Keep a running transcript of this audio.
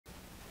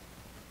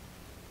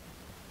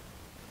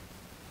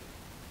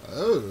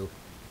Oh.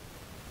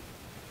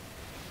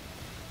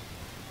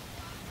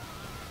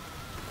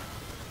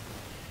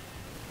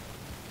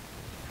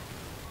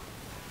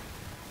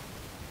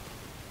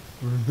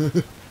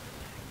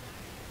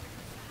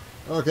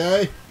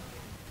 Okay.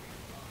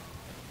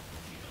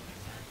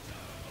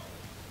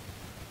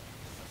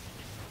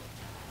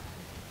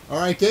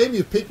 Alright, game,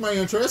 you piqued my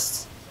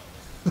interest.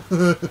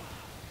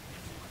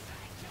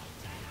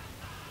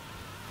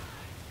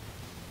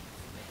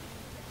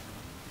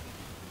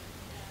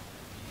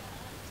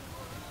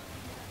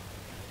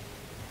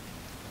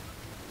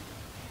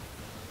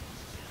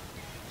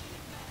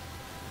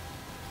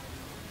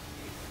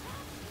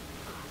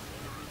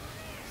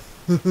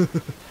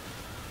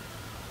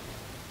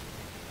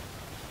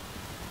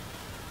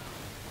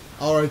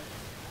 Alright,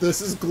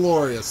 this is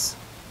glorious.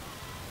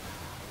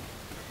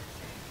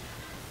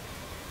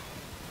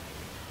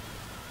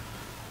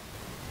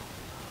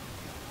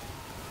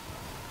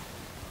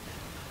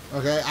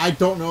 Okay, I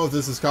don't know if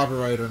this is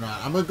copyright or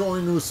not. I'm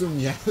going to assume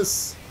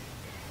yes.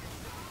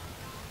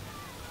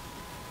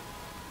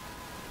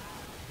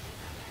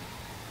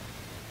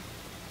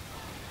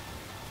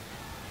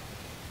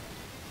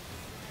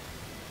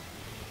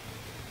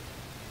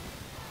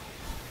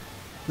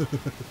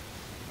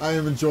 I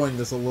am enjoying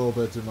this a little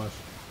bit too much.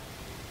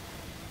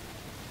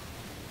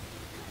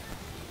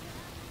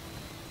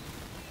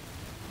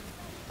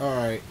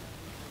 Alright.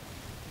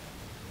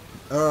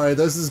 Alright,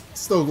 this is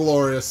still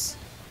glorious.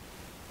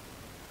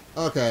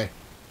 Okay.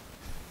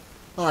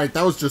 Alright,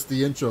 that was just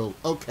the intro.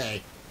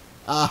 Okay.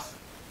 One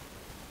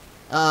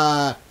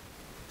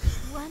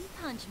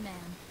Punch Man,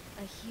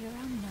 a hero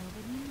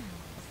nobody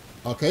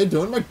knows. Okay,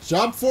 doing my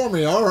job for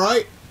me,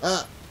 alright.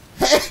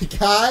 Hey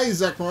guys,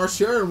 Zack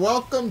here, and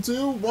welcome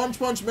to One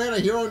Punch Man, a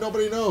hero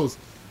nobody knows.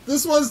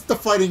 This was the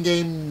fighting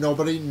game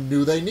nobody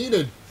knew they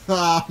needed.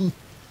 So,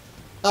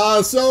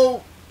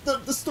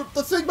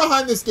 the thing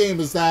behind this game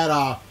is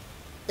that,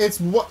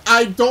 it's what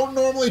I don't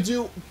normally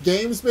do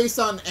games based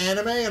on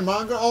anime and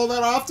manga all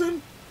that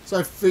often, so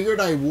I figured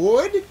I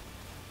would.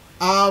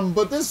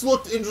 But this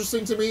looked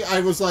interesting to me. I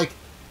was like,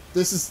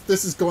 this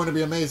is going to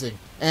be amazing.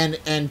 And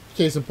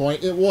case in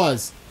point, it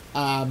was.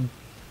 But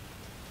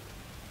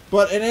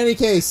in any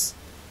case,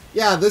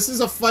 yeah, this is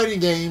a fighting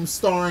game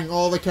starring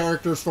all the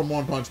characters from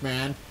One Punch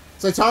Man.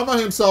 Saitama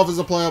himself is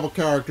a playable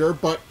character,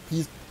 but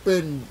he's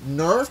been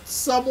nerfed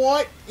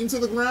somewhat into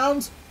the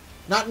ground.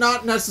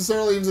 Not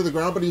necessarily into the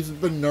ground, but he's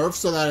been nerfed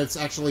so that it's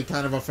actually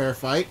kind of a fair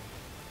fight.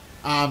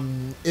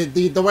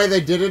 The way they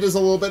did it is a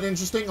little bit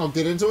interesting. I'll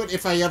get into it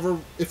if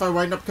I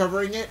wind up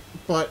covering it,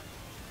 but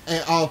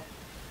in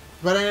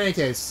any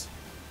case,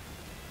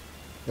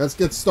 let's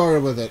get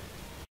started with it.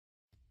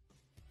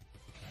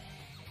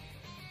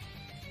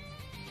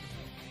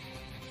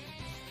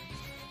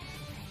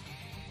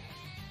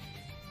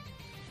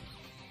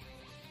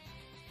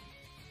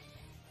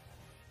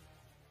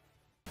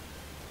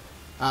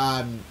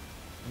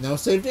 No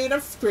save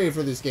data created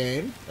for this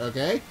game.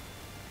 Okay.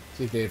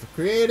 Save data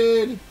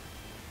created.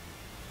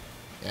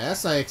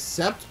 Yes, I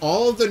accept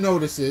all of the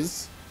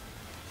notices.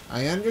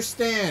 I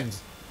understand.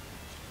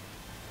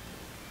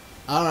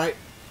 Alright.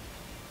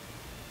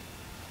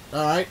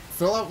 Alright.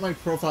 Fill out my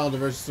profile to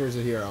register as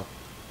a hero.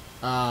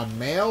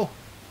 Male?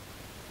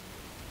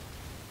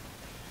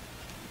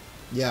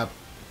 Yep.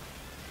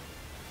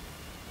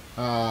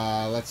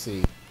 Let's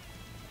see.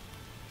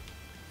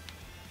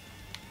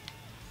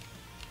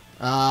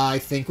 I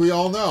think we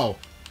all know.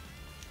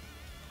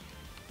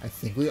 I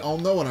think we all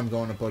know what I'm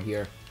going to put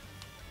here.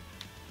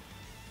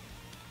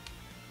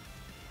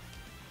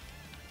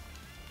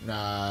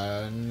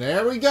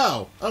 There we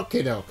go.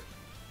 Okay, doke.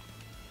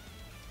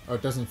 Oh,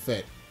 it doesn't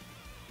fit.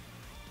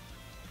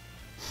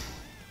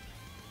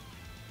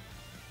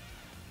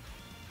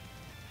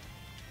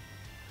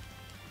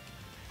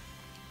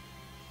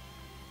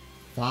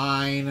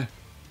 Fine.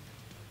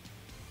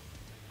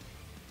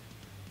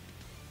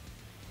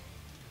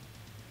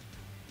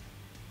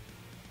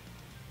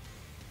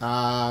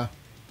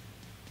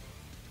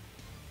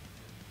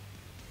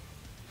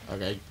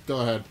 Okay,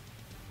 go ahead.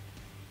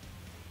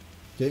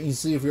 Can't you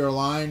see if you're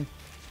aligned?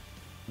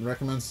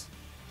 Recommends.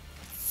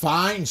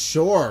 Fine,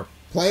 sure.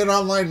 Play it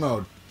online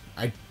mode.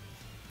 I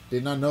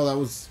did not know that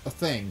was a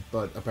thing,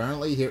 but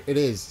apparently here it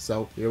is.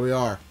 So here we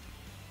are.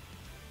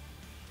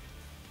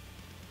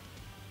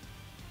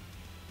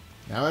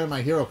 Now I have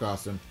my hero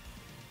costume.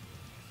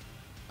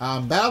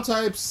 Battle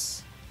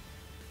types.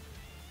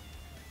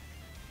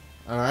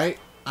 Alright.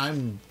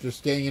 I'm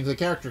just getting into the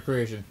character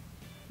creation.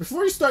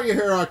 Before you start your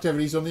hero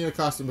activities, you'll need a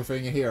costume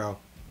befitting a hero.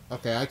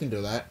 Okay, I can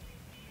do that.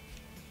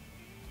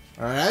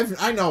 Alright,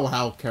 I know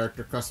how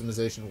character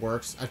customization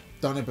works. I've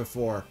done it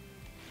before.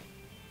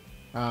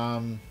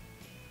 I'm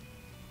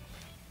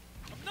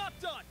not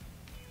done!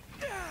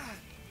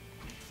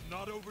 It's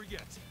not over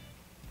yet.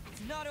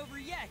 It's not over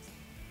yet.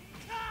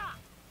 Ah!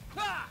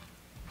 Ah!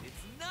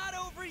 It's not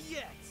over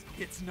yet.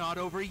 It's not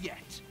over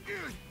yet.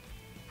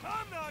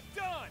 I'm not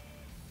done!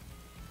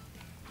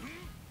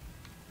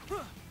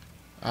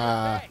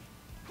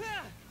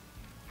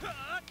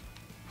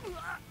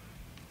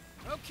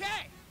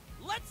 Okay,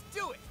 let's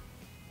do it.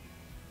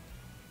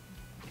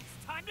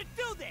 to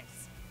do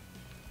this!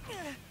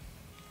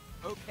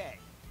 Okay,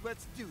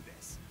 let's do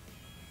this.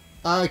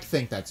 I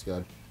think that's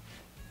good.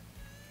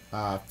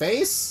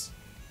 Face?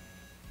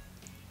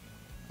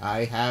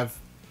 I have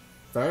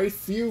very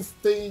few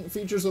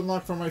features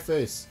unlocked for my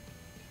face.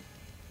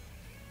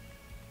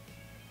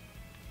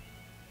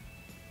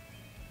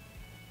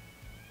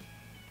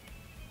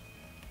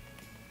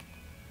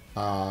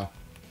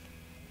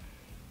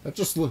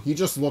 He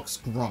just looks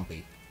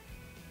grumpy.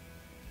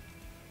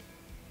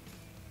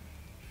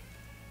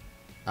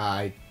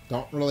 I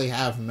don't really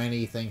have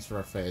many things for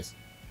a face.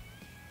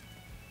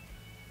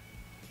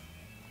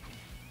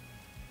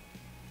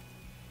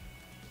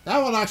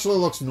 That one actually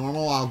looks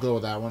normal. I'll go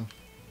with that one.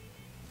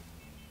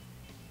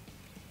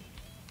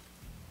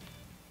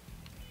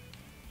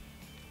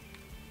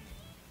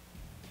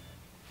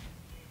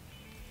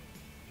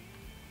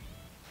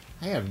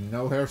 I have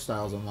no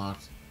hairstyles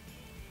unlocked.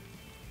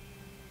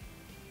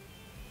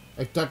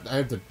 I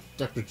have the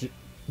Dr. G...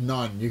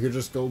 None. You could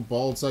just go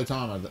bald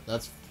Saitama.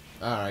 That's...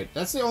 Alright.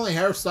 That's the only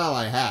hairstyle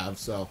I have,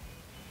 so...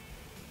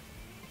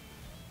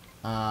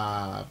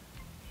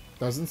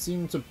 Doesn't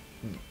seem to...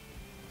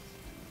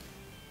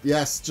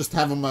 Yes, just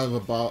have him have a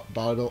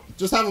bottle.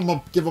 Just have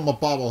him give him a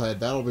bobblehead.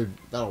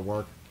 That'll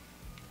work.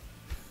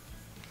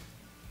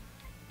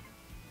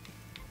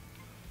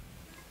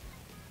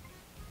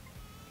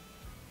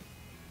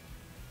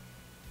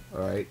 All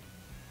right.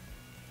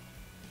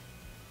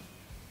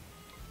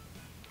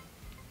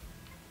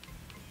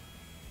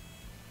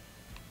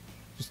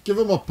 Just give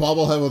him a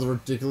bobblehead with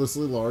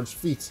ridiculously large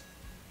feet.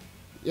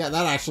 Yeah,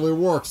 that actually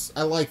works.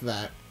 I like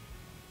that.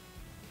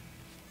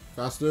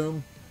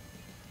 Costume.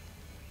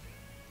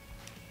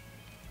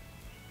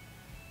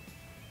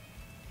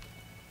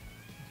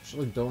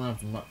 Actually don't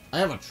have much. I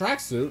have a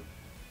tracksuit.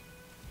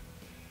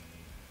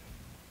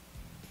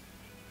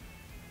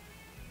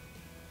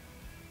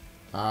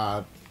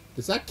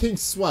 Is that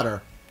King's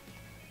sweater?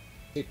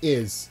 It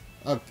is.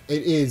 It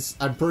is.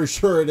 I'm pretty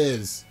sure it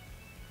is.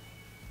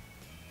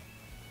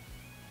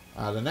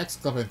 The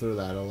next clipping through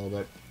that a little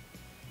bit.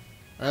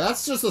 Alright,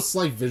 that's just a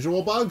slight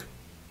visual bug.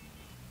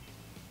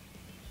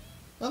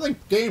 Nothing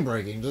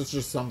game-breaking, that's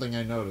just something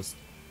I noticed.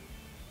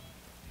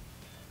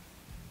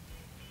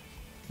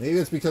 Maybe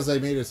it's because I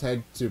made his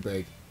head too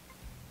big.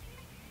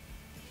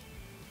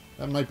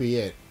 That might be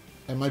it.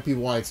 That might be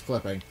why it's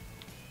clipping.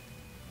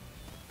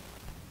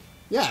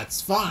 Yeah,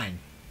 it's fine.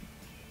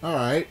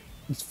 Alright.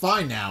 It's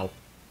fine now.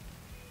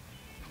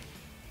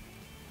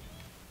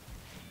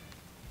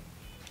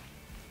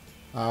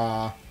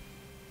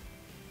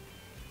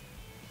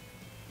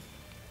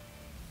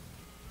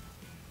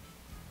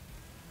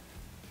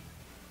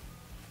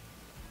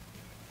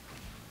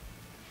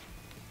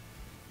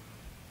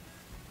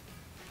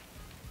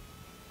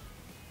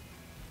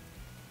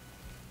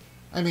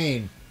 I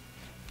mean,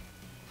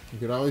 you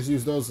could always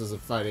use those as for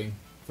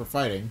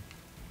fighting.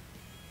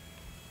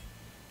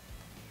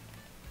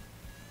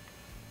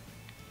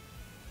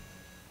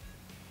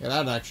 Yeah,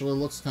 that actually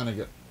looks kind of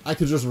good. I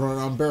could just run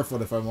around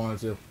barefoot if I wanted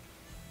to.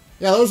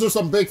 Yeah, those are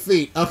some big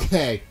feet.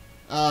 Okay.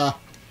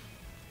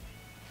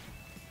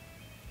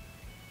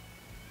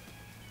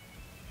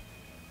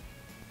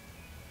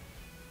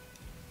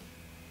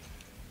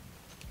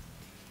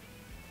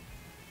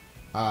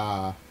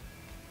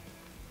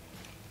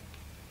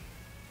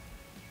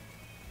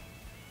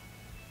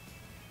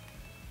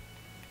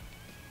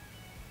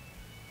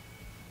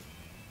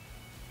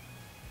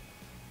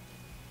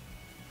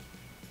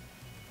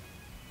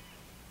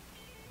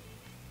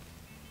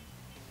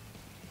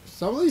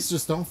 Some of these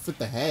just don't fit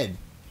the head.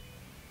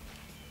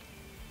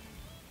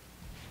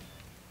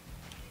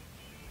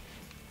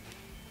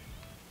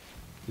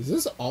 Is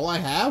this all I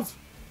have?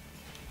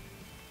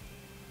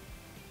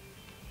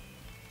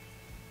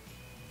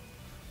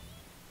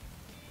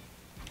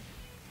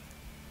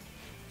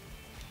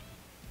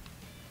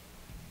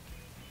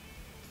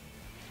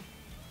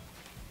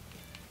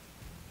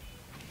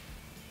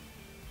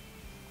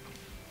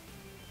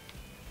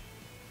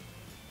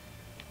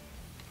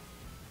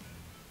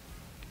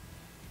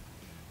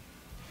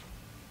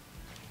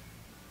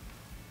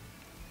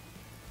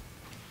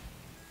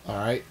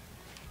 Alright.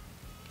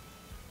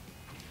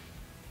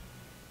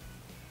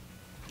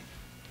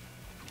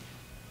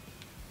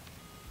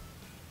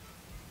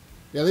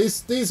 Yeah,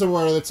 these are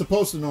where it's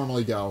supposed to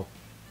normally go.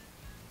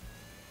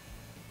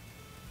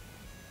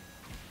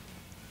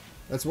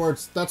 That's where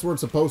it's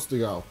supposed to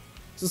go.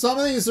 So some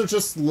of these are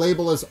just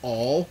labeled as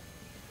all.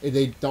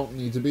 They don't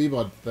need to be,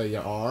 but they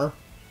are.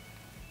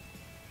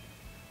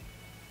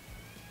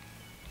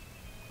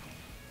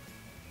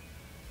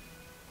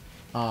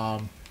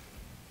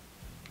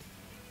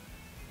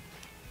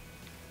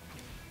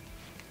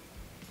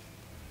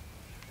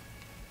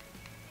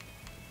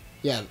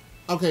 Yeah.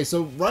 Okay,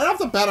 so right off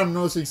the bat, I'm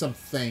noticing some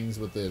things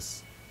with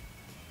this.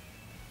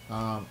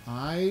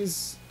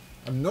 Eyes.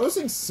 I'm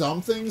noticing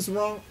some things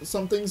wrong.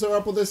 Some things are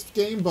up with this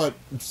game, but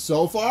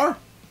so far,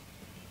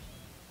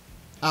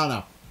 I don't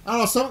know. I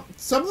don't know.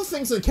 Some of the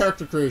things in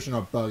character creation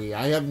are buggy.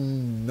 I have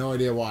no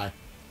idea why.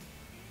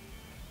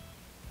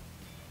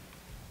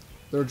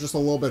 They're just a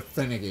little bit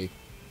finicky.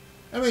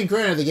 I mean,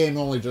 granted, the game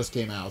only just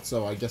came out,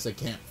 so I guess I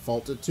can't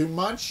fault it too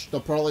much.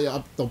 They'll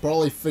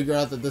probably figure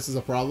out that this is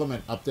a problem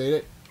and update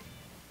it.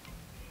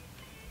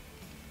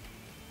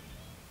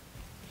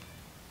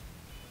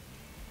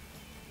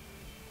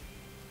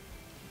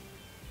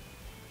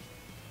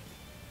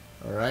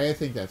 Alright, I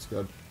think that's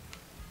good.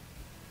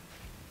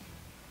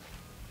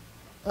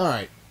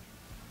 Alright.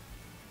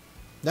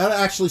 Now to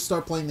actually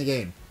start playing the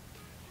game.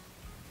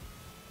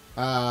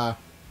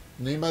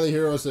 Named by the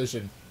Hero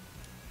Station.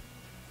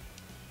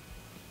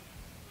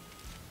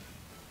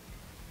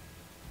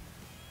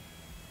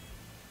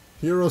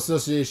 Hero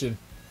Association.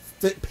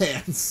 Fit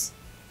Pants.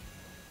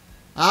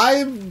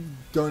 I'm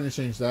going to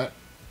change that.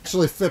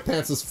 Actually, Fit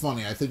Pants is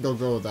funny. I think I'll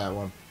go with that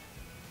one.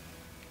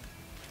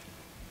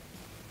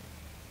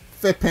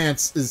 Fit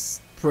Pants is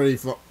pretty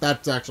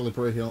that's actually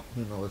pretty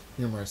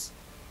humorous.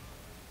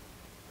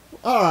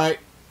 Alright.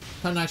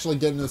 Time to actually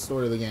get into the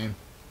story of the game.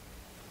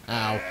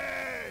 Ow.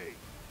 Hey!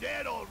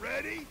 Dead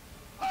already?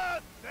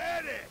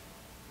 Pathetic!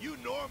 You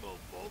normal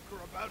folk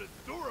are about as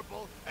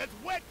durable as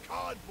wet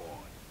cardboard.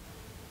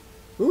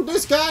 Who,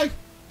 this guy?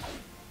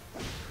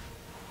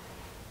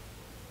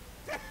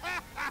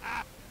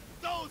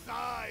 Those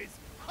eyes!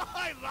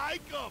 I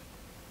like them!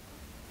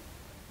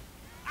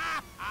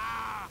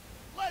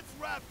 Let's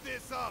wrap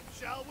this up,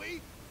 shall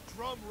we?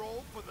 Drum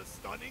roll for the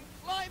stunning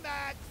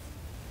climax!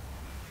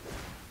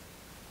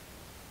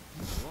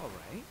 You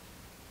alright?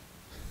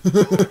 Who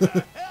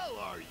the hell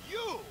are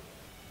you?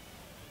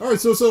 Alright,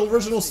 so it's an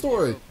original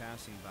story.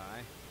 Passing by.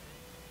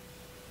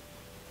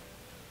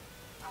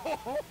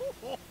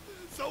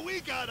 So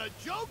we got a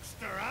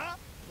jokester, huh?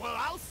 Well,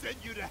 I'll send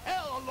you to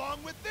hell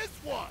along with this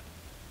one.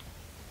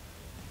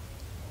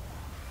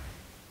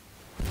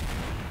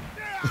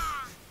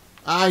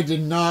 I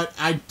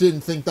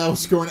didn't think that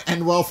was going to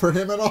end well for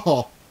him at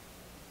all.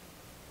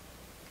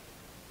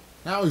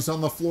 Now he's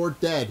on the floor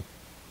dead.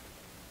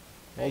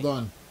 Well Hey.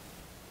 done.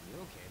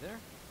 You okay there?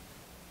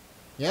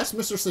 Yes,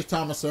 Mr.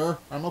 Saitama, sir.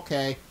 I'm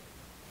okay.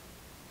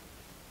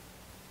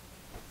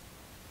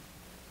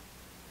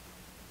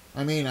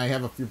 I mean, I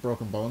have a few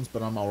broken bones,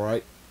 but I'm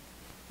alright.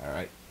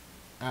 Alright.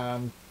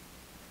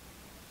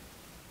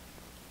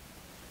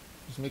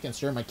 Just making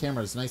sure my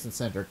camera is nice and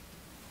centered.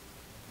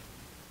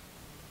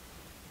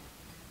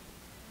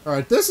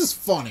 Alright, this is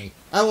funny.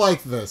 I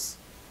like this.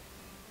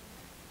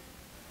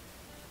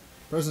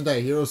 Present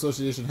day, Hero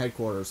Association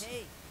headquarters.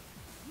 Hey,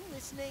 you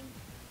listening?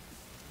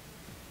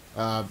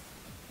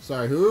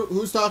 Sorry,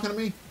 who's talking to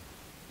me?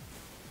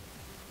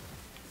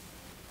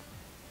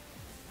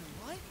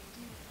 What?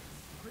 You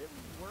really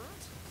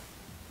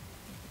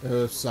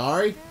weren't?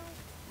 Sorry?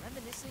 Now,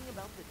 reminiscing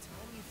about the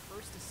time you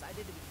first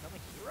decided to become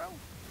a hero?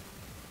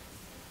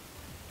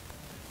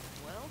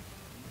 Well,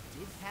 you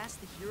did pass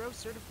the hero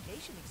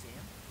certification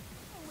exam.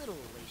 A little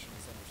elation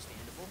is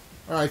understandable.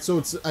 Alright, so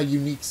it's a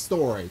unique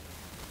story.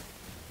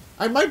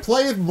 I might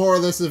play more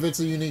of this if it's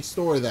a unique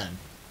story then.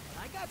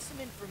 I got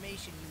some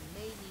information you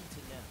may need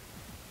to know.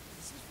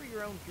 This is for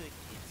your own good,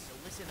 kids, so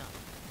listen up.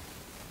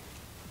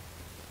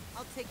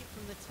 I'll take it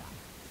from the top.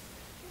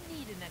 You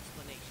need an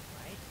explanation,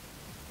 right?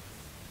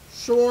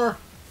 Sure.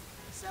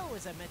 So,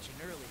 as I mentioned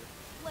earlier,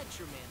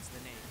 Lecture Man's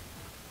the name.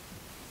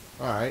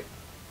 Alright.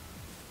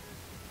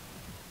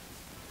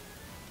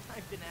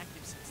 I've been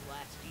active since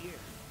last year.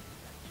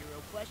 Got a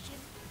hero question?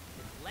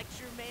 Then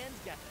Lecture Man's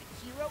got the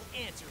hero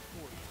answer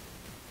for you.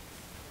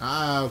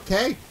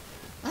 Okay.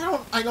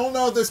 I don't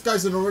know if this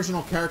guy's an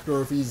original character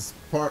or if he's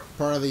part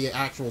of the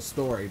actual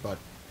story, but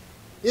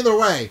either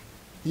way,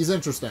 he's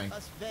interesting.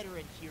 Us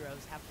veteran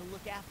heroes have to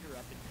look after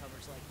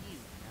up-and-comers like you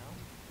know?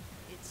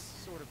 It's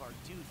sort of our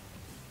duty to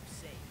keep you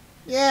safe.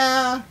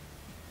 Yeah. Well,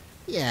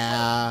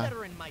 Yeah.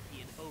 veteran might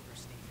be an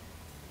overstatement.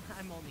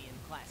 I'm only in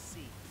Class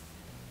C.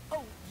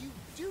 Oh, you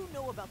do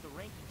know about the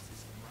ranking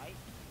system, right?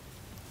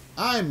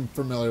 I'm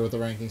familiar with the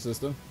ranking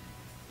system.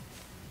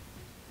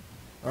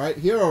 Alright,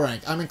 hero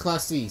rank. I'm in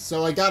Class C,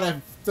 so I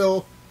gotta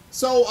fill...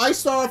 So, I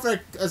start off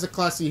as a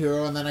Class C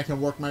hero, and then I can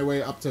work my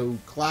way up to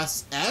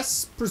Class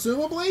S,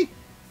 presumably?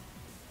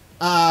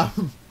 Not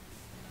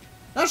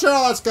sure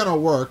how that's gonna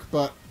work,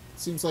 but it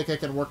seems like I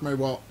can work my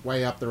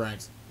way up the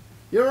ranks.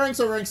 Hero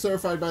ranks are ranks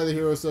certified by the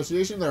Hero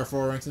Association. There are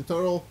 4 ranks in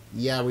total.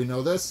 Yeah, we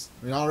know this.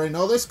 We already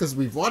know this, because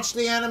we've watched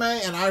the anime,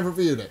 and I've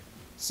reviewed it.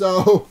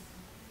 So,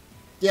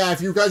 yeah, if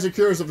you guys are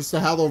curious as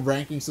to how the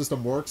ranking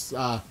system works,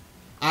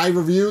 I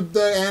reviewed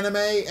the anime,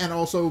 and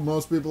also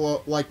most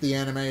people like the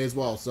anime as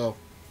well, so,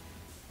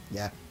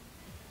 yeah.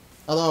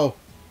 Although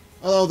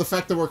the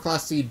fact that we're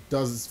Class C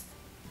does,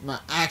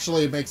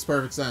 actually it makes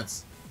perfect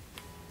sense.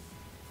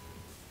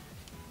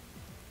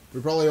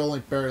 We probably only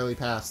barely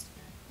passed.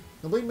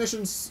 Complete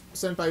missions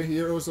sent by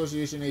Hero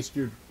Association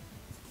HQ.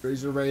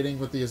 Raise your rating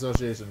with the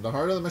association. The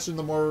harder the mission,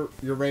 the more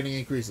your rating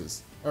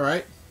increases.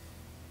 Alright.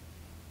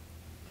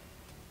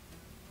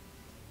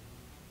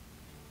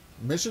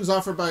 Missions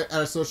offered by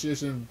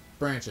association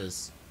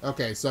branches.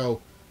 Okay,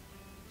 so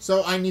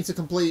I need to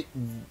complete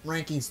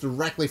rankings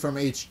directly from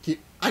HQ.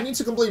 I need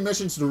to complete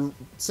missions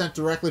sent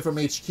directly from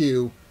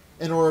HQ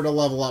in order to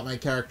level up my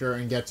character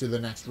and get to the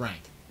next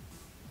rank.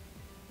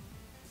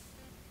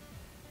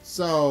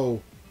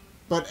 So,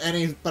 but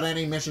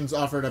any missions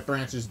offered at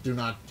branches do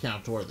not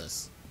count toward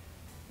this.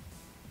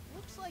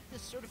 Looks like the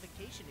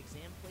certification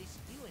exam placed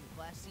you in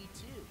Class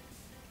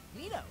C2.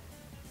 Neato.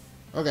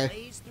 Okay.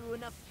 Blaze through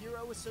enough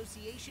Hero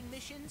Association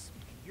missions,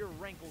 and your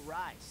rank will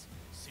rise.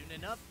 Soon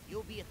enough,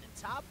 you'll be at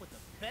the top with the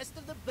best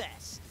of the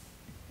best.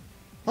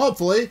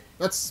 Hopefully.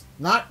 That's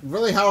not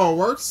really how it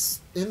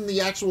works in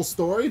the actual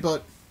story,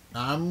 but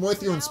I'm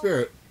with you in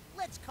spirit.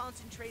 Let's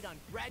concentrate on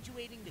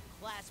graduating to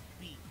Class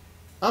B.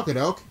 Okie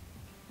doke.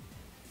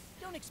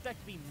 Don't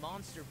expect to be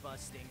monster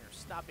busting or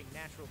stopping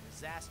natural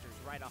disasters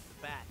right off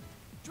the bat.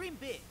 Dream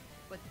big,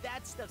 but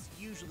that stuff's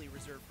usually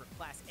reserved for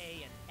Class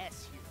A and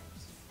S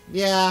heroes.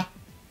 Yeah.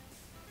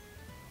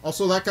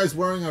 Also, that guy's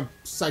wearing a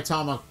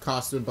Saitama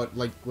costume, but,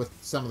 like, with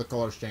some of the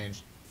colors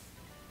changed.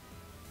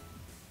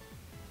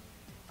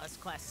 Us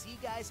Class C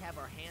guys have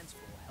our hands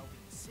full helping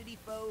the city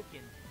folk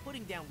and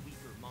putting down weaker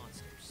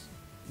monsters.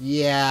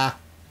 Yeah.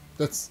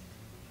 That's...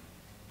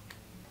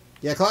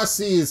 Yeah, Class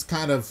C is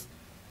kind of...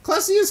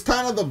 Class C is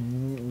kind of the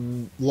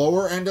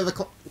lower end of the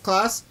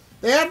class.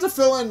 They have to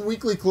fill in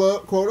weekly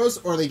quotas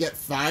or they get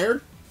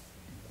fired.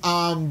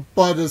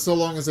 But so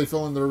long as they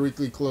fill in their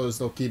weekly quotas,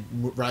 they'll keep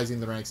rising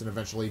the ranks and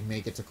eventually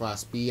make it to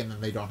Class B, and then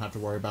they don't have to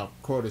worry about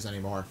quotas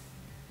anymore.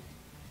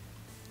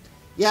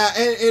 Yeah,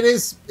 it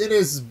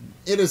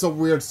is a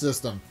weird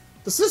system.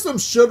 The system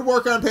should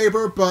work on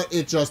paper, but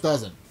it just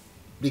doesn't,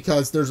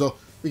 because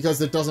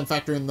it doesn't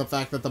factor in the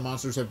fact that the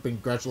monsters have been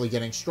gradually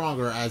getting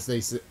stronger as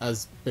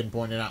been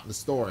pointed out in the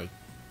story.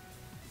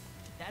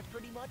 That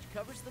pretty much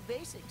covers the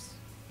basics.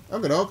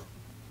 Okay, doke.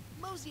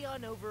 Mosey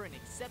on over and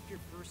accept your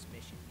first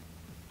mission.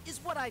 Is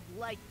what I'd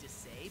like to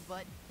say,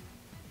 but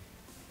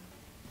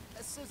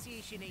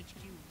Association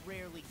HQ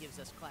rarely gives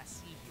us Class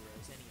C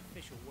heroes any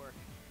official work.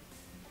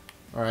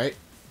 Alright.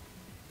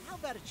 How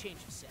about a change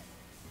of setting?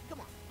 Come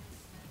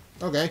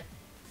on. Okay.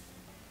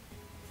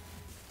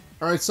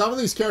 Alright, some of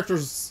these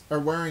characters are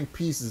wearing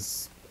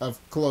pieces of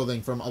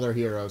clothing from other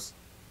heroes.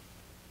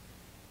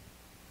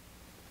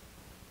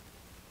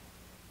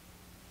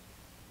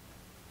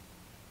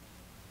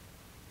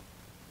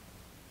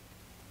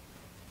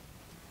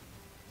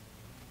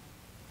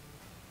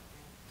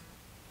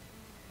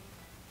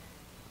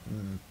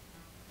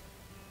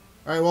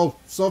 Alright, well,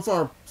 so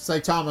far,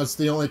 Saitama's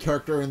the only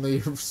character in the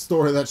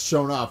story that's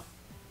shown up.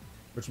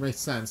 Which makes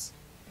sense.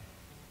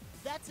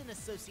 That's an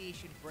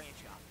association branch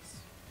office.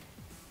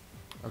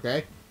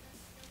 Okay.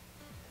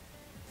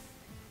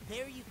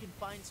 There you can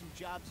find some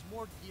jobs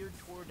more geared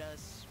toward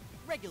us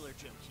regular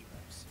joke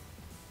heroes.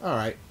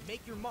 Alright.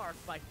 Make your mark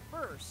by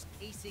first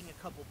acing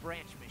a couple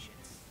branch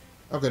missions.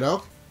 Okay,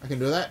 doke. I can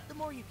do that. The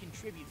more you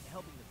contribute to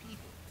helping the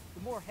people,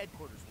 the more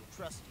headquarters will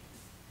trust you.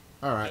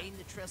 Alright. Gain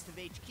the trust of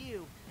HQ,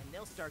 and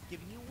they'll start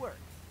giving you work.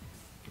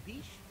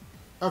 Capiche?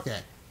 Okay.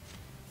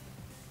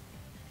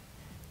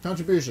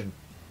 Contribution.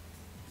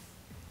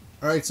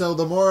 Alright, so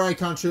the more I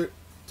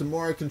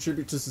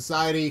contribute to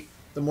society,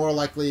 the more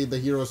likely the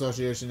Hero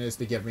Association is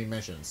to give me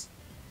missions.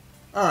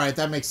 Alright,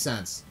 that makes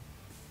sense.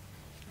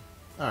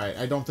 Alright,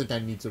 I don't think I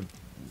need to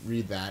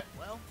read that.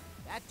 Well,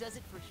 that does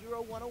it for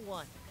Hero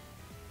 101.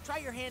 Try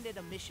your hand at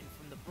a mission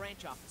from the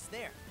branch office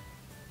there.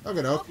 Okay,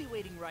 I'll doke. be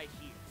waiting right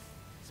here.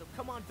 So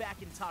come on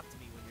back and talk to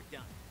me when you're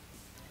done.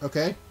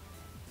 Okay.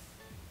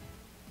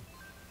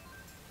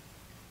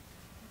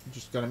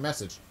 Just got a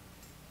message.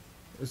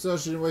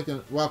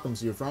 Association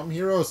welcomes you from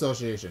Hero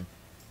Association.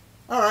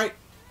 Alright.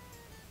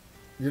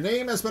 Your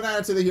name has been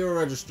added to the Hero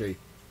Registry.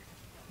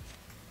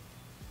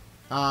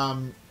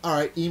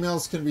 Alright.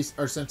 Emails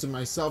are sent to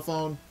my cell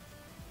phone.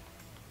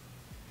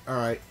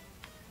 Alright.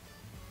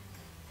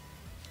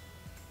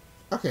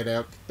 Okay,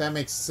 that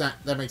makes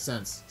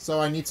sense. So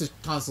I need to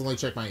constantly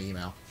check my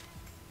email.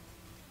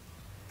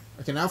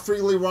 I can now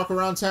freely walk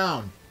around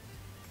town.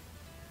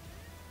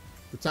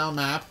 The town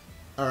map.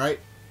 Alright.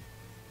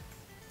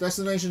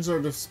 Destinations are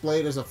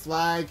displayed as a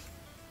flag.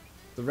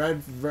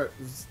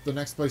 The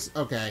next place.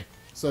 Okay.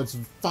 So it's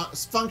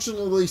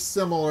functionally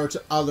similar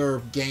to other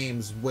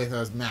games with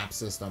a map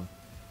system.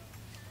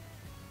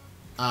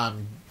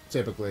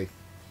 Typically.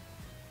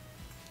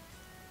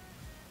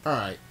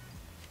 Alright.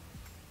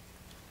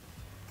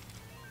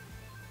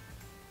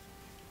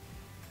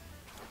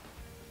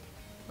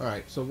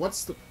 Alright, so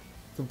what's the...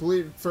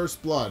 Completed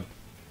first blood.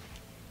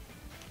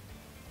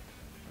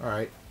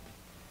 Alright.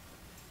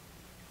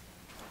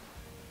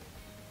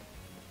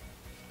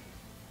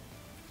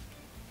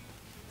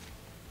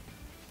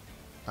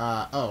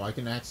 Oh, I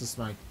can access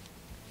my...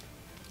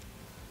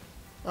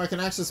 Oh, I can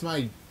access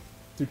my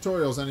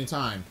tutorials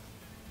anytime.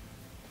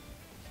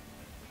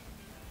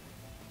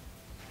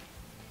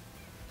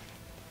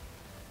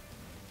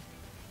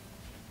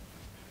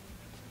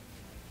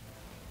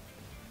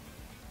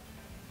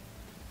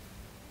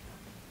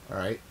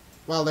 Alright.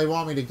 Well, they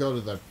want me to go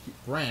to the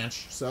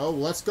branch, so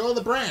let's go to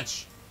the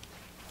branch!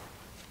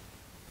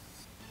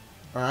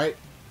 Alright.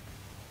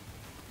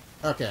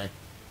 Okay.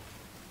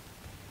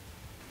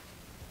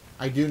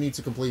 I do need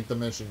to complete the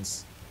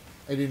missions.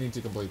 I do need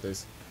to complete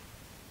this.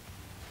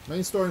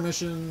 Main story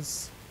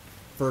missions.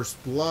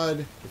 First blood.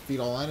 Defeat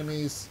all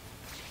enemies.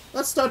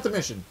 Let's start the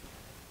mission.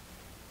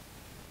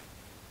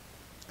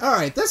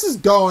 Alright, this is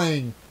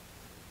going...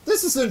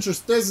 This is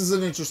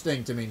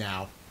interesting to me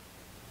now.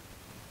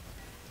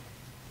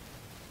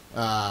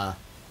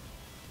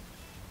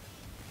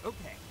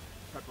 Okay,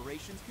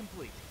 preparations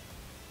complete.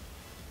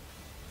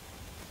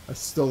 I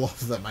still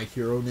love that my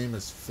hero name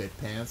is Fit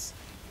Pants.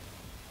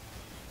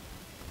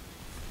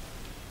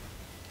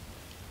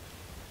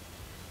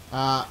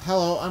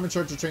 Hello, I'm in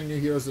charge of training new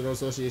heroes at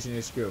Association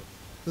HQ. Since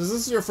this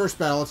is your first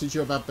battle, I'll teach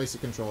you about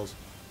basic controls.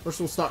 First,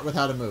 we'll start with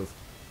how to move.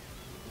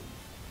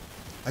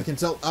 I can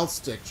tell L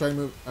stick. Try to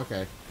move.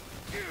 Okay.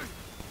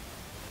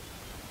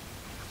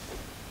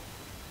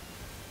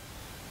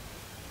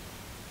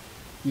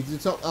 You can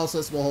tell L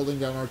stick while holding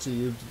down R2.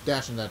 You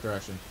dash in that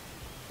direction.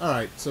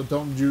 Alright, so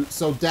don't do...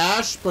 So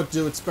dash, but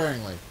do it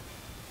sparingly.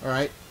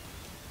 Alright.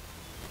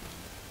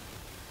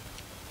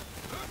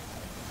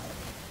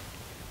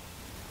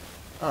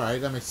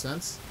 Alright, that makes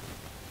sense.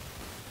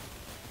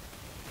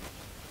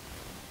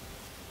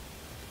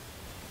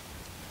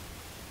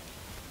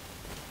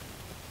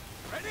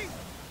 Ready?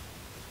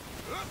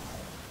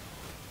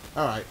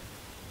 Alright.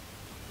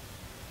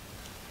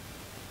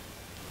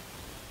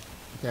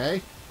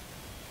 Okay.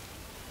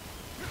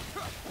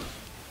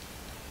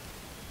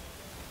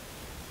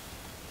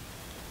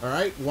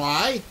 Alright,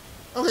 why?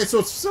 Okay, so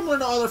it's similar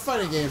to other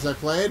fighting games I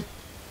played.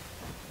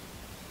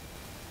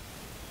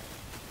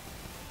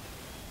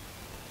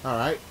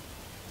 Alright.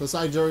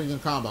 Decide during a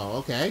combo,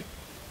 okay.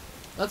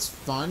 That's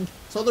fun.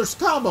 So there's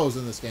combos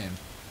in this game.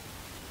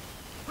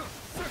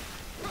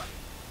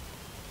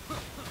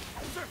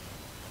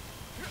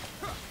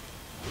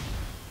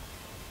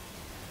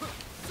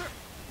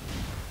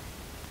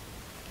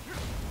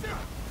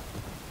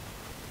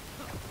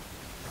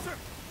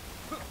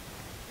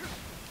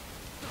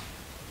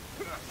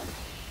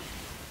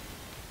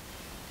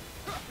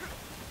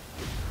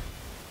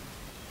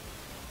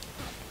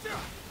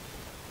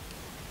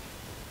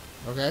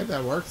 Okay,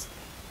 that works.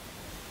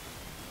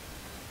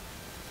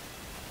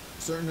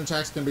 Certain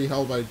attacks can be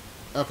held by...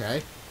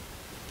 Okay.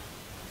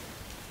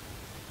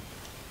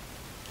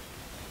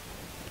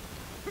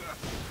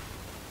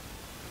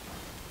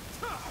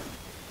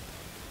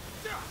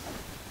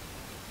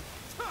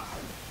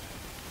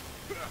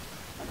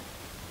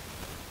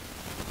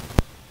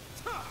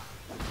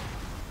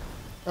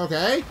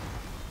 Okay.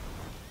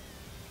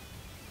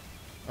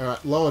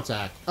 Alright, low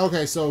attack.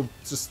 Okay, so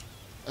just...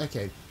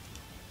 Okay.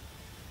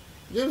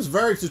 The game's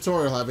very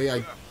tutorial heavy.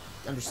 I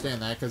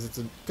understand that because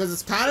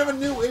it's kind of a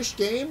new-ish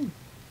game.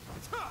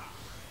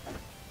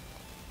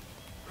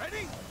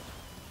 Ready?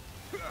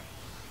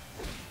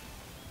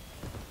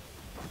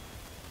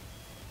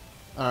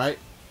 All right.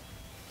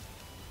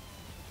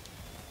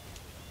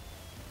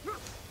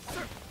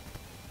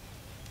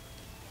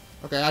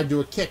 Okay, I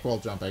do a kick while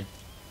jumping.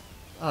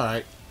 All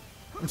right.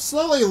 I'm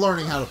slowly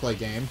learning how to play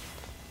game.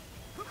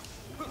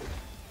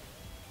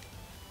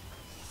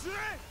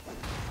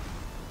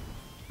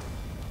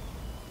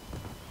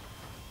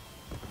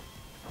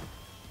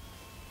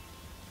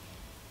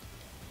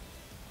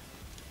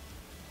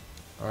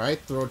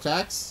 Alright, throw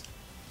attacks.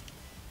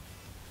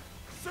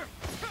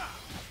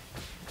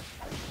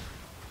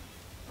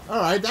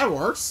 Alright, that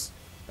works.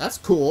 That's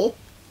cool.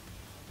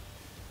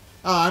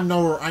 I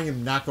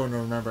am not going to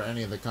remember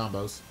any of the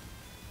combos.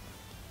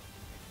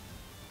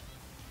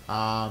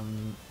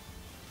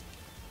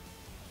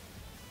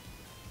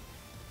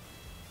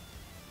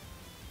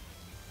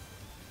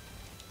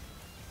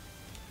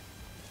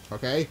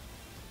 Okay.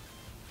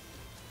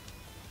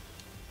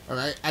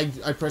 Alright,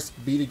 I pressed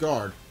B to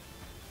guard.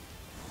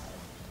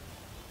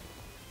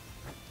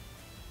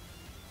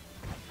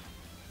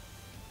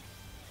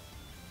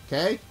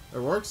 Okay, that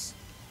works.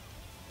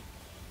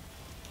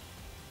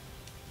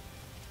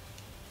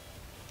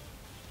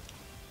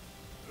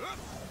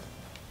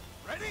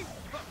 Ready?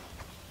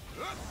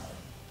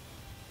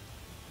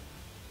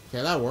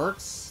 Okay, that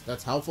works.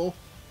 That's helpful.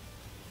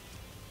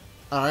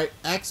 Alright,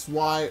 X,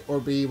 Y, or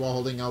B while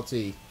holding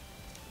LT.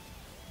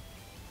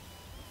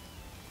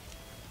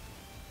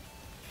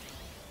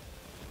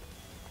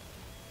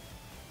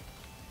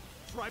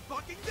 Try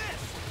blocking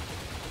this!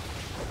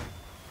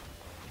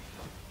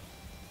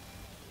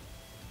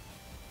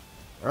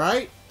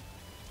 Alright.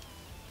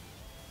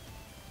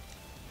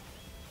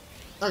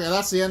 Okay,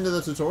 that's the end of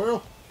the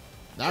tutorial.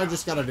 Now I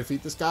just gotta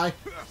defeat this guy.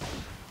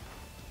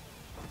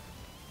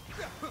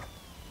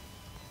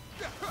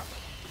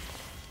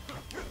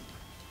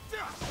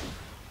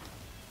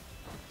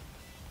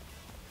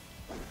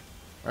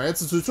 Alright,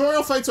 it's a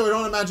tutorial fight, so I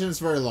don't imagine it's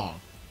very long.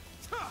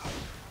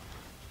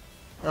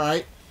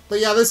 Alright. But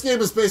yeah, this game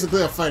is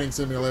basically a fighting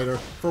simulator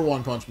for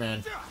One Punch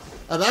Man.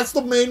 That's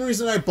the main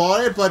reason I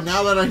bought it, but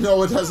now that I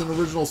know it has an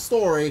original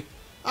story,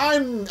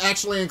 I'm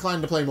actually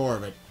inclined to play more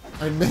of it.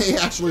 I may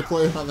actually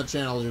play it on the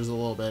channel just a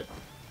little bit.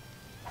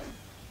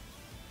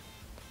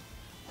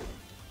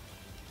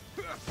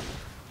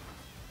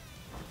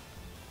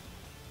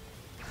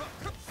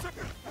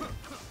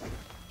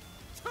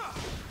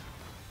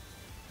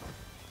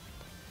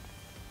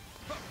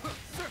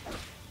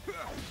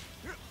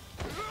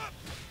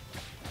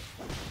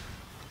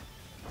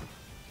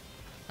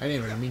 I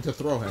didn't even mean to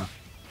throw him.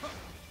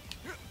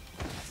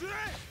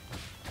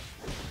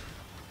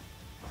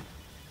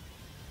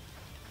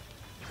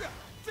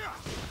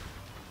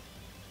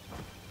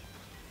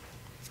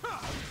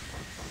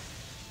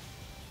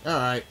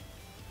 Alright.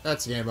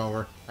 That's game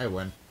over. I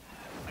win.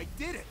 I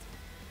did it!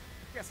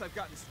 Guess I've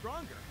gotten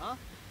stronger, huh?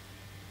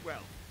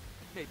 Well,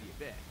 maybe a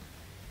bit.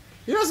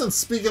 He doesn't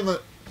speak in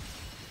the...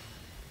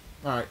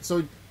 Alright,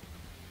 so...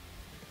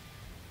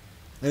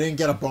 I didn't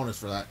get a bonus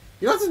for that.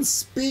 He doesn't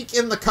speak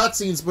in the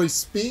cutscenes, but he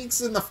speaks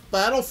in the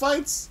battle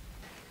fights?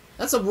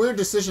 That's a weird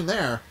decision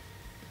there.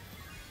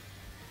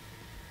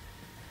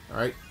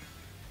 Alright.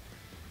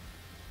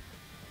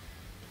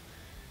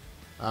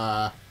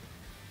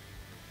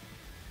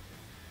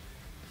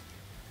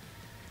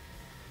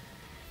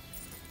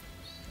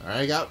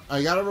 Alright,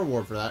 I got a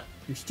reward for that.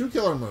 Use 2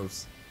 killer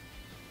moves.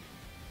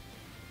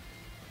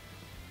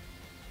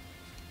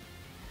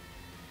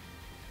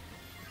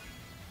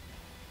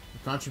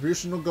 The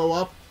contribution will go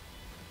up.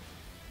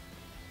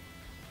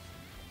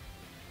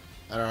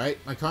 Alright,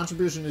 my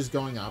contribution is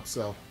going up,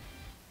 so...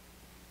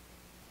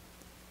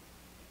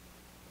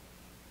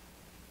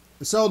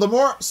 So the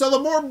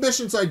more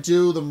missions I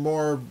do, the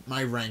more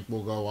my rank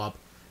will go up.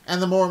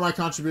 And the more my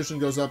contribution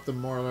goes up, the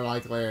more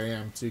likely I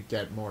am to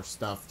get more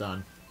stuff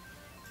done.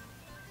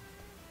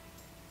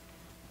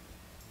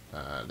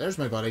 There's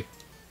my buddy.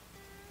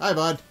 Hi,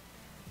 bud.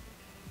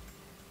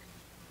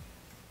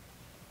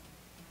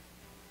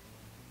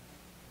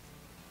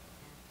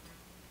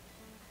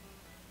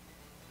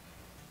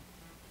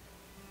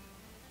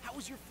 How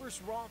was your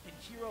first romp in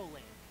Hero Land?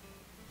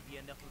 Give you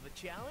enough of a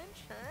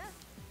challenge, huh?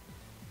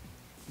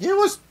 It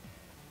was...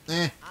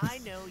 eh. I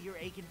know you're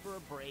aching for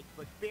a break,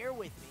 but bear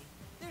with me.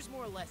 There's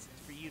more lessons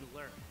for you to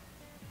learn.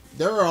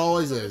 There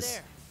always Over is.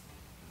 there.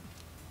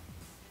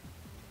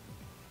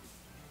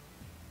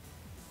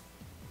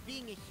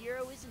 Being a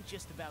hero isn't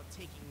just about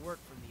taking work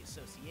from the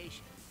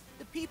association.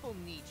 The people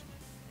need you,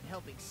 and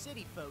helping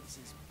city folks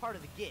is part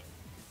of the gig.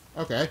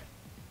 Okay.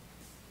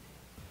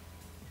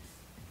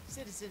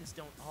 Citizens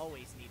don't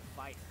always need a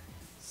fighter.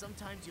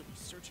 Sometimes you'll be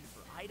searching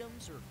for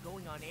items or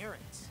going on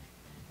errands.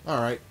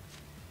 Alright.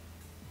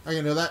 I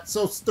can do that.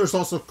 So there's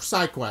also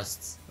side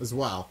quests as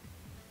well.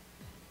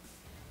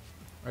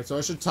 Alright, so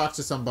I should talk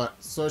to somebody.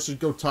 So I should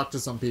go talk to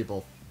some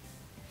people.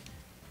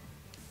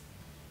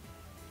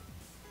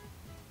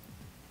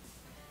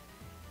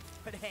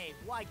 But hey,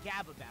 why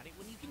gab about it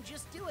when you can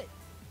just do it?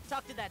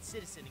 Talk to that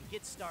citizen and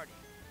get started.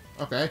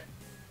 Okay.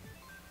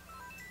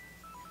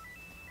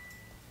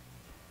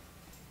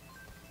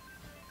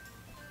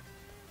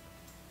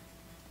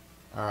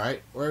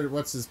 Alright,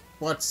 what's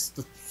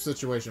the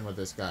situation with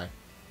this guy?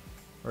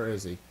 Where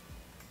is he?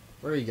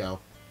 Where'd he go?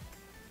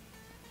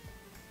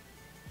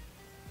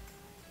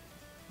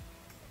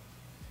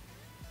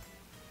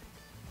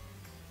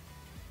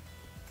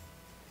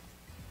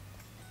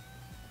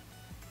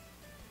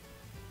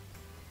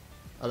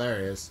 Oh, there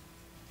he is.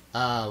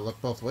 Look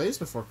both ways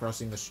before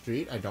crossing the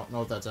street. I don't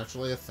know if that's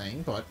actually a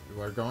thing, but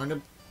we're going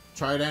to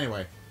try it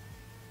anyway.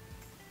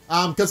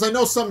 Because I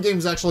know some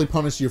games actually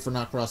punish you for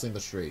not crossing the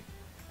street.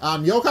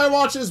 Yokai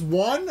Watch is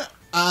one,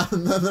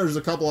 and then there's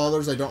a couple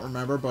others I don't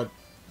remember, but...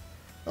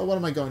 Oh, what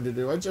am I going to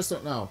do? I just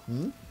don't know.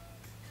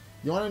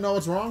 You want to know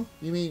what's wrong?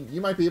 You mean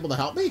you might be able to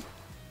help me?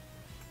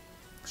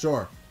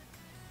 Sure.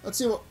 Let's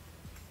see what...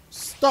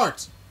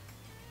 Start!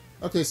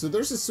 Okay, so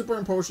there's a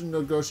superimposition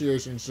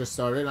negotiations just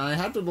started, and I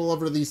have to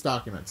deliver these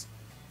documents.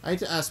 I need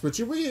to ask, would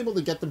you be able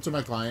to get them to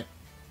my client?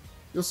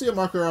 You'll see a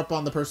marker up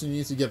on the person you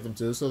need to give them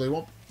to, so they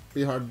won't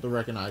be hard to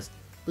recognize.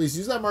 Please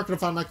use that marker to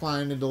find my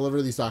client and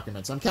deliver these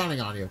documents. I'm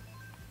counting on you.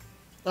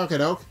 Okay,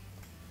 doke.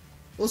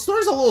 Well, the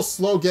story's a little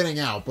slow getting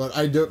out, but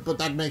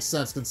that makes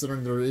sense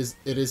considering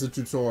it is a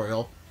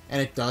tutorial,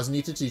 and it does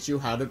need to teach you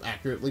how to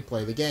accurately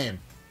play the game.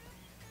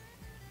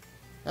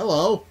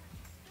 Hello.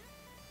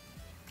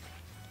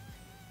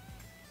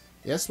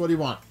 Yes, what do you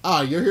want?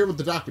 Ah, you're here with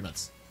the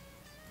documents.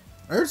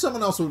 I heard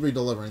someone else would be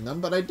delivering them,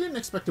 but I didn't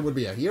expect it would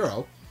be a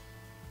hero.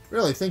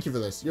 Really, thank you for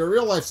this. You're a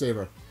real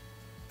lifesaver.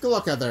 Good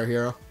luck out there,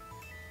 hero.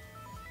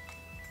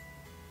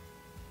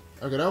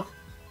 Okie doke.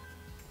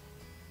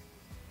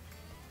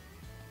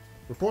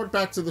 Report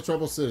back to the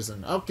troubled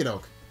citizen. Okie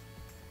doke.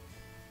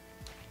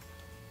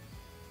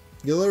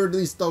 You delivered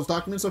those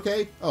documents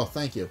okay? Oh,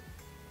 thank you.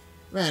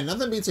 Man,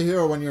 nothing beats a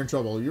hero when you're in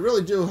trouble. You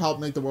really do help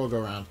make the world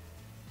go round.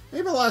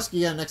 Maybe I'll ask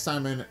you again next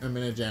time I'm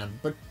in a jam.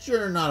 But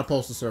you're not a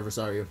postal service,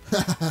 are you?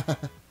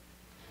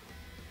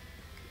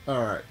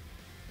 Alright.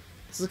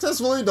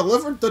 Successfully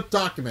delivered the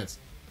documents.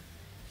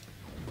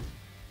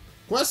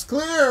 Quest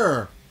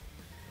clear!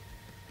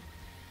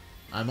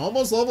 I'm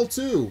almost level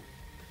 2.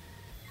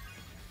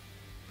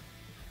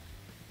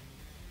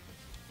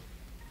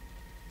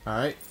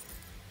 Alright.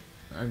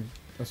 I'm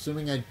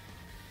assuming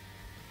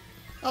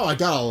Oh, I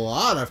got a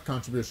lot of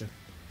contribution.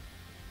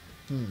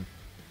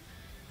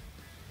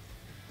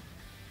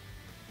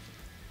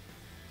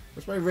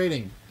 What's my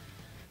rating?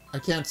 I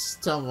can't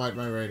tell what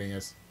my rating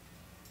is.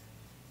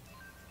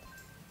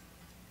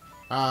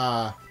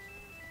 Okay,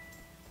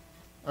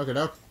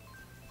 doke.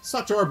 Let's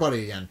talk to our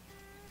buddy again.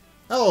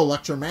 Hello,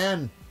 Lecture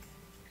Man.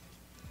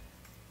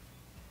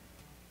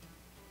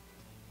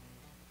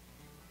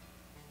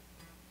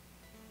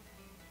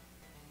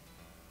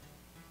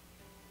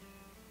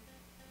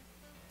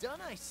 Done,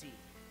 I see.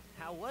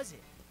 How was it?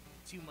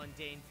 Too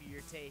mundane for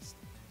your taste.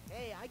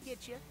 Hey, I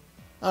get you.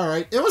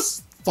 Alright, it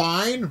was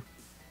fine.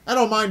 I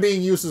don't mind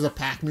being used as a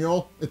pack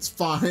mule. It's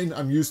fine.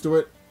 I'm used to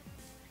it.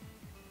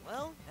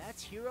 Well,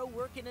 that's hero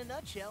work in a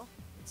nutshell.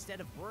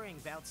 Instead of worrying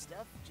about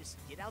stuff, just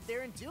get out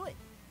there and do it.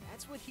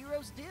 That's what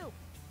heroes do.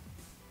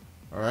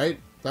 Alright,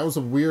 that was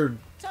a weird...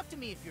 Talk to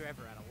me if you're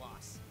ever at a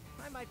loss.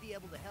 I might be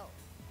able to help.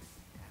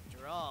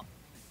 After all,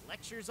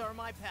 lectures are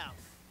my power.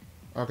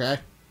 Okay.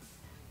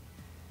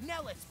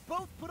 Now let's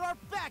both put our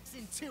backs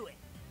into it.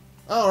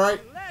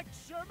 Alright.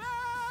 Lecture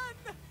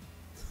Man!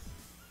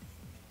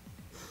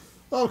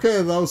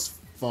 Okay, that was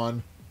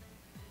fun.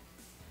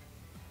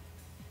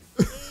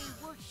 Hey,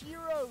 we're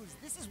heroes.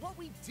 This is what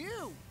we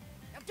do.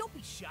 Now don't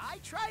be shy.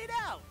 Try it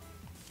out.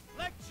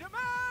 Lecture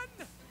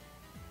Man!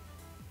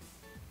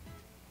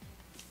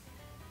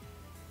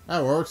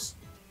 That works.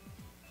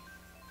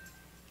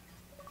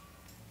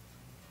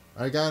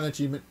 I got an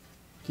achievement.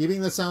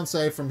 Keeping the sound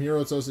safe from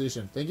Hero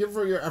Association. Thank you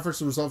for your efforts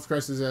to resolve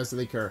crises as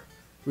they occur.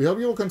 We hope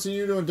you will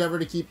continue to endeavor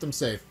to keep them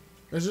safe.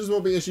 Missions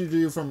will be issued to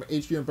you from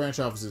HQ and branch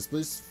offices.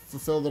 Please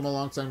fulfill them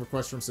alongside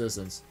requests from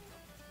citizens.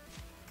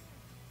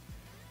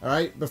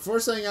 Alright, before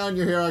setting out on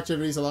your hero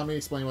activities, allow me to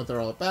explain what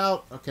they're all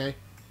about. Okay.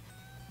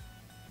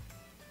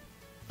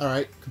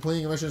 Alright,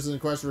 completing missions and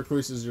quests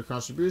increases your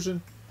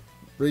contribution.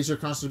 Raise your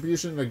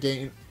contribution to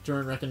gain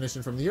turn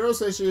recognition from the Hero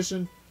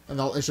Association, and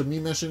they'll issue me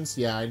missions.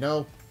 Yeah, I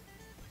know.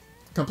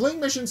 Completing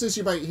missions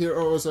issued by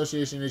Hero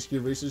Association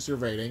HQ raises your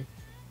rating.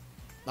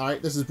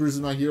 Alright, this is Bruce's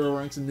My Hero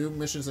ranks, and new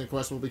missions and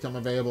quests will become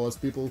available as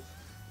people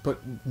put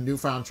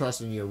newfound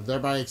trust in you,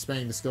 thereby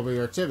expanding the scope of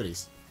your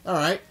activities.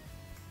 Alright.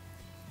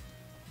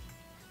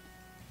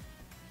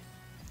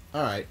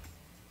 Alright.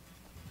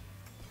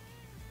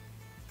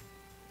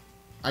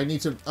 I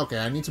need to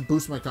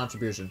boost my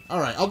contribution.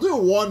 Alright, I'll do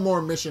one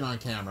more mission on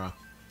camera.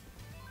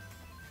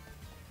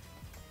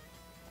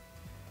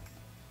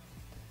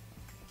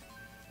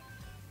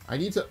 I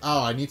need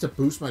to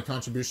boost my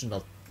contribution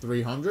to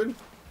 300?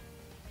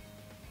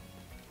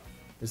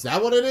 Is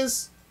that what it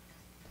is?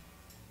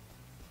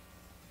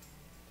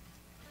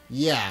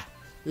 Yeah,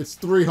 it's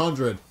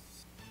 300.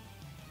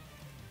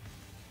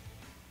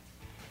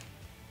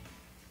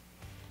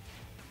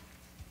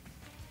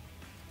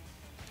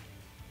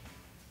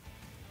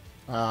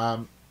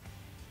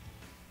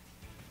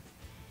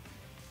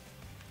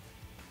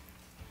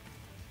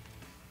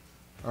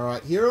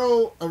 Alright,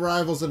 hero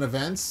arrivals and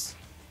events.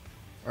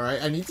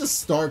 Alright, I need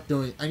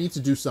to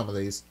do some of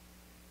these.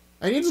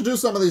 I need to do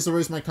some of these to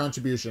raise my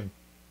contribution.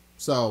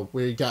 So,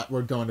 we're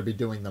going to be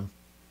doing them.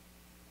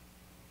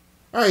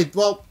 Alright,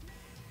 well...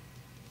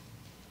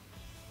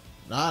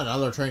 Not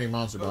another training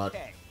monster bot.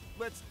 Okay,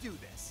 let's do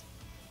this.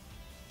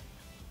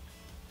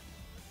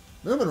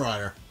 Moomin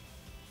Rider.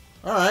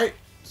 Alright,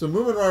 so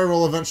Moomin Rider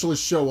will eventually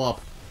show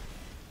up.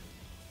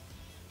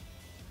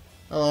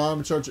 Hello, I'm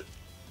in charge of...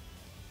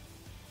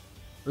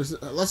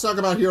 Let's talk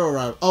about hero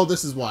arrival. Oh,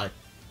 this is why.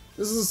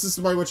 This is a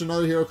system by which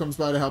another hero comes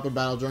by to help in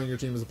battle, joining your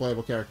team as a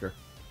playable character.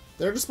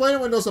 They're displayed in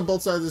windows on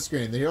both sides of the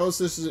screen. The hero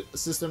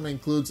system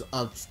includes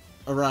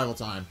arrival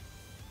time.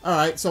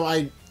 Alright, so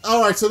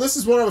this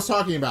is what I was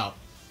talking about.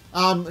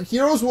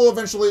 Heroes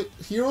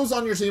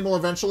on your team will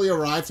eventually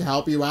arrive to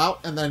help you out,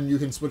 and then you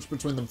can switch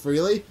between them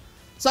freely.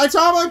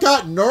 Saitama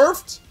got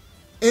nerfed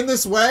in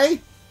this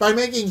way by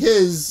making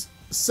his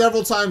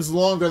several times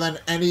longer than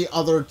any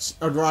other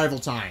arrival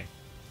time.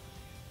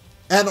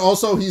 And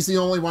also, he's the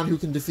only one who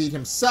can defeat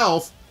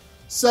himself.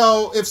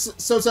 So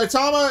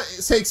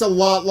Saitama takes a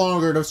lot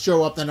longer to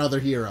show up than other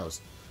heroes,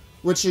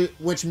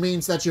 which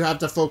means that you have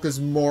to focus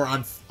more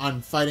on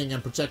fighting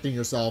and protecting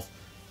yourself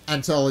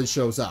until he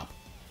shows up.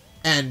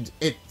 And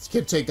it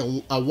can take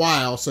a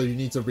while, so you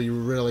need to be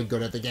really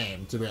good at the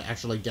game to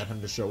actually get him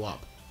to show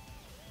up.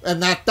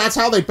 And that's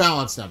how they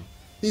balanced him.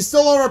 He's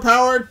still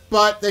overpowered,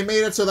 but they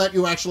made it so that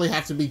you actually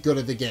have to be good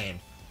at the game.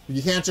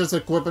 You can't just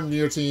equip him to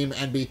your team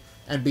and be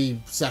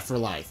set for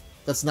life.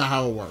 That's not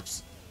how it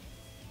works.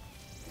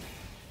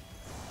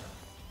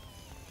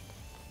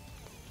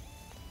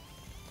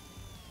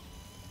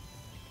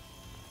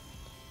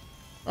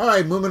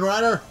 Alright, Moomin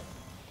Rider.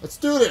 Let's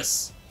do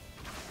this!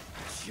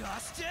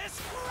 Justice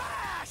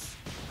Flash!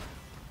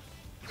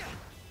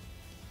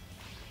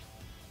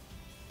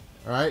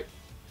 Alright.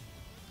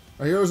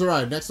 Our heroes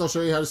arrived. Next, I'll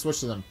show you how to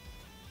switch to them.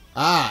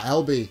 Ah,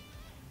 LB.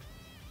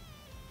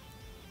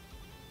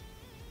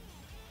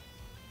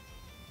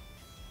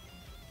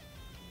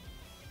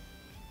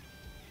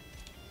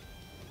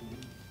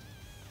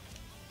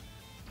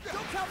 Don't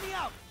count me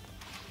out!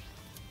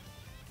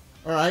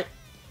 Alright.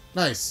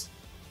 Nice.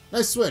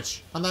 Nice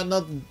switch. On that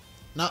note,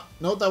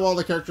 note that while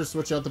the characters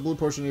switch out, the blue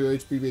portion of your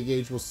HP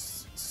gauge will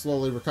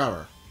slowly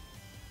recover.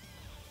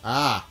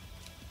 Ah.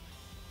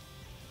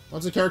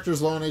 Once a character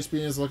is low on HP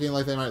and is looking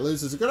like they might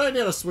lose, it's a good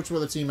idea to switch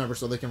with a team member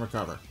so they can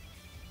recover.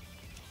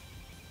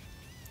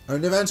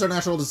 And events are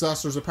natural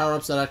disasters or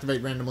power-ups that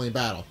activate randomly in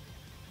battle.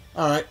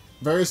 Alright.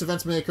 Various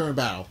events may occur in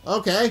battle.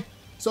 Okay.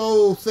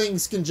 So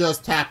things can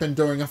just happen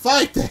during a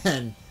fight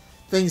then.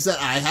 Things that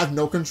I have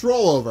no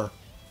control over.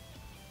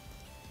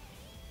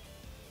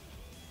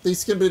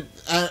 These can be...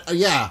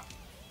 yeah.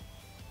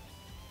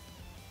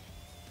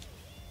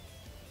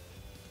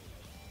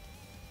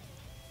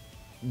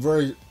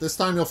 This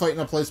time you'll fight in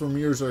a place where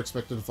mirrors are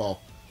expected to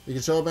fall. You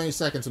can show up any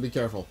second, so be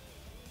careful.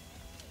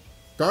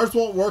 Guards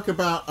won't work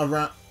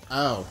around...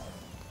 Oh.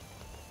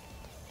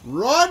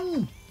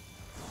 Run!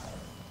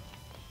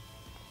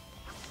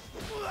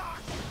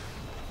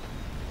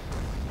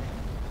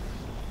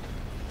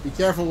 Be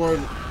careful where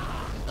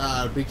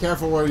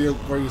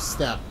you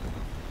step,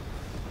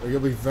 or you'll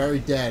be very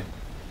dead.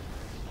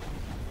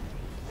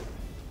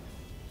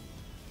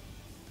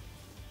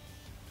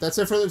 That's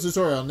it for the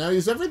tutorial. Now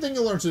use everything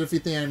you learned to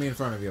defeat the enemy in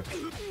front of you.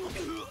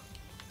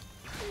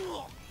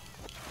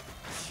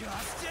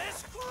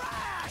 Justice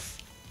crash!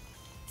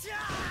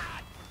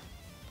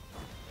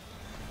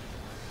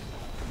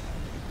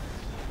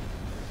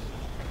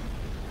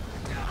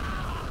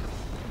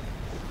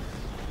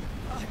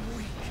 I'm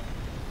weak.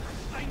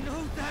 I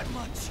know that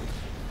much.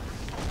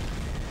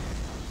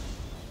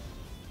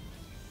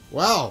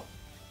 Wow.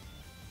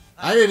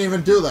 I didn't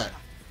even do that.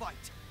 Fight.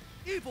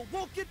 Evil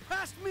won't get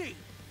past me.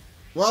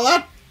 Well,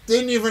 that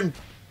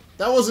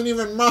wasn't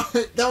even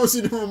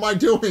my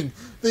doing.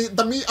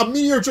 A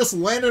meteor just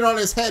landed on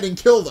his head and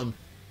killed him.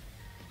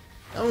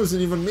 That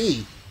wasn't even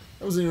me.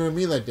 That wasn't even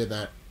me that did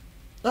that.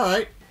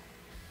 Alright.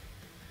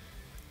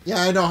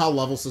 Yeah, I know how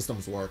level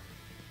systems work.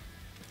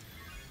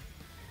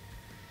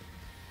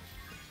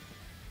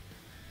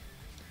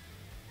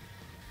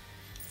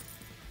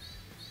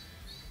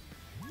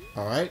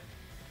 Alright.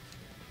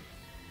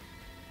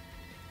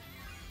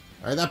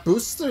 Alright, that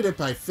boosted it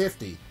by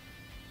 50.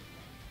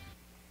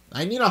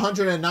 I need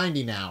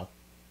 190 now.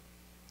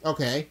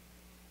 Okay.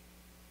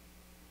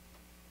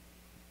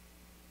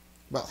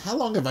 Well, how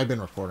long have I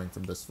been recording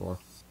from this for?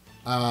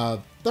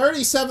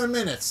 37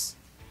 minutes.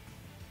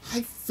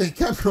 I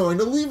think I'm going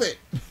to leave it.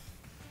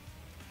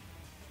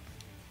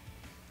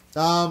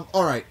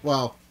 Alright,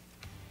 well.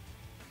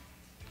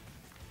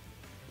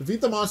 Defeat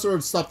the monster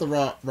and stop the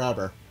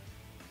robber.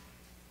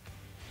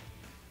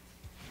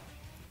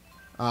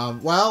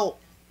 Well.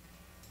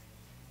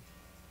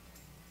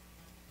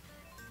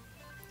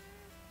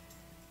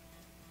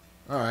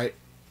 Alright.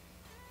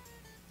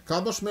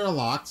 Accomplishment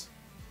unlocked.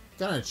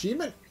 Got an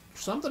achievement or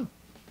something?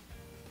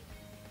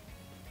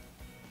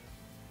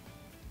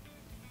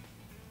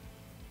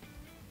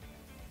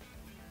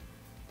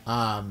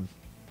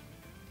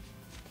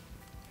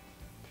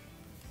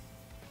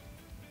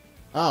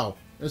 Oh.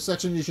 This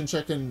section you can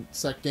check and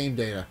set game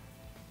data.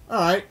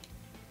 Alright.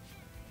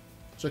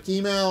 Check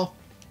email.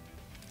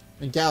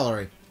 And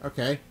gallery.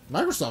 Okay.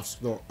 Microsoft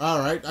Store.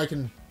 Alright, I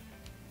can...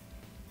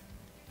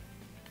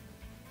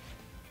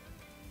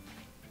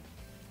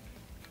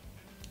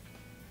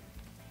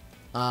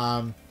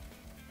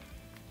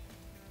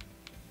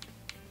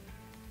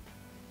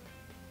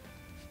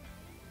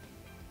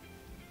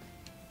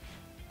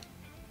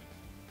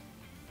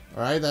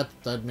 Alright,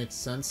 that makes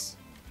sense.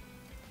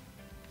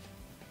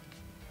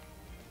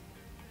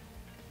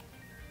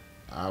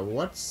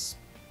 What's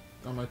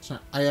on my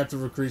channel? I have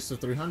to increase to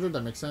 300,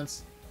 that makes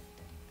sense.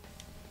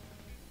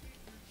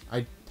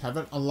 I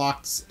haven't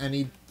unlocked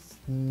any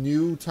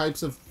new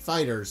types of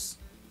fighters.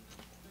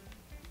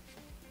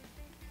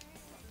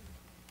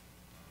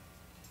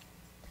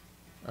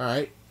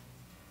 Alright.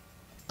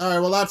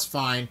 Alright, well that's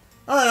fine.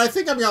 Alright, I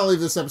think I'm gonna leave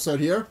this episode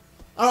here.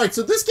 Alright,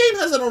 so this game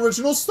has an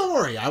original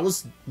story. I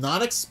was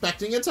not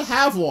expecting it to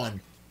have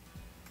one.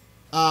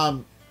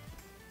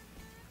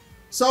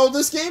 So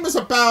this game is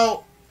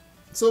about...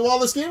 So while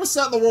this game is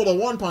set in the world of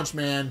One Punch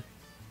Man,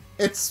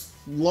 it's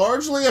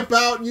largely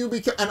about you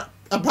being an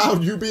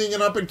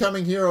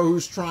up-and-coming hero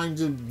who's trying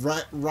to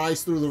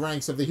rise through the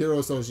ranks of the Hero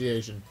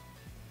Association.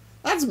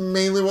 That's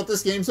mainly what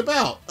this game's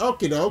about.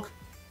 Okie doke.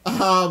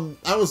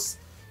 I was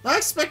not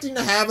expecting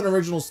to have an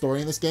original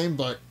story in this game,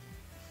 but...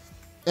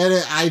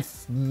 I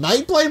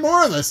might play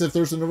more of this if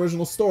there's an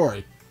original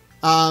story.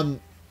 I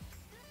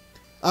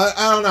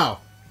don't know.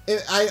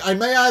 I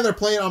may either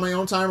play it on my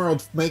own time or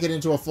make it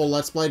into a full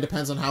Let's Play.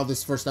 Depends on how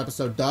this first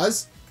episode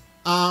does.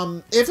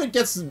 If it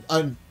gets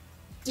a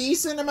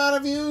decent amount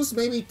of views,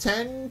 maybe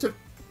 10 to...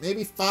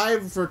 Maybe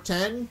 5 for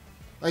 10.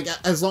 Like,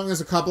 as long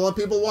as a couple of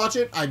people watch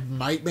it, I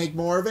might make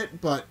more of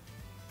it, but...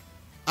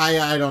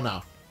 I don't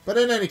know. But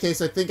in any case,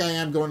 I think I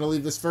am going to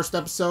leave this first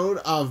episode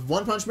of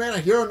One Punch Man, a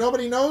hero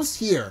nobody knows,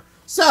 here.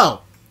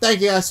 So, thank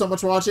you guys so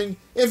much for watching.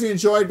 If you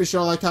enjoyed, be sure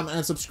to like, comment,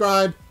 and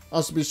subscribe.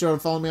 Also, be sure to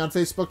follow me on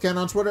Facebook and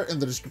on Twitter in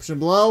the description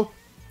below.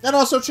 And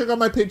also, check out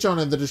my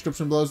Patreon in the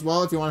description below as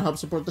well if you want to help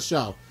support the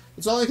show.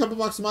 It's only a couple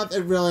bucks a month.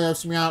 It really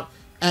helps me out.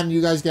 And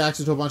you guys get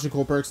access to a bunch of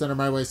cool perks that are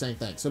my way of saying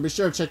thanks. So be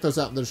sure to check those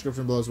out in the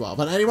description below as well.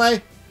 But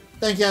anyway,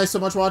 thank you guys so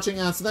much for watching.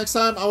 And until next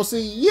time, I will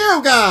see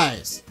you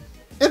guys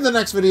in the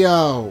next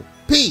video.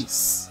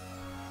 Peace!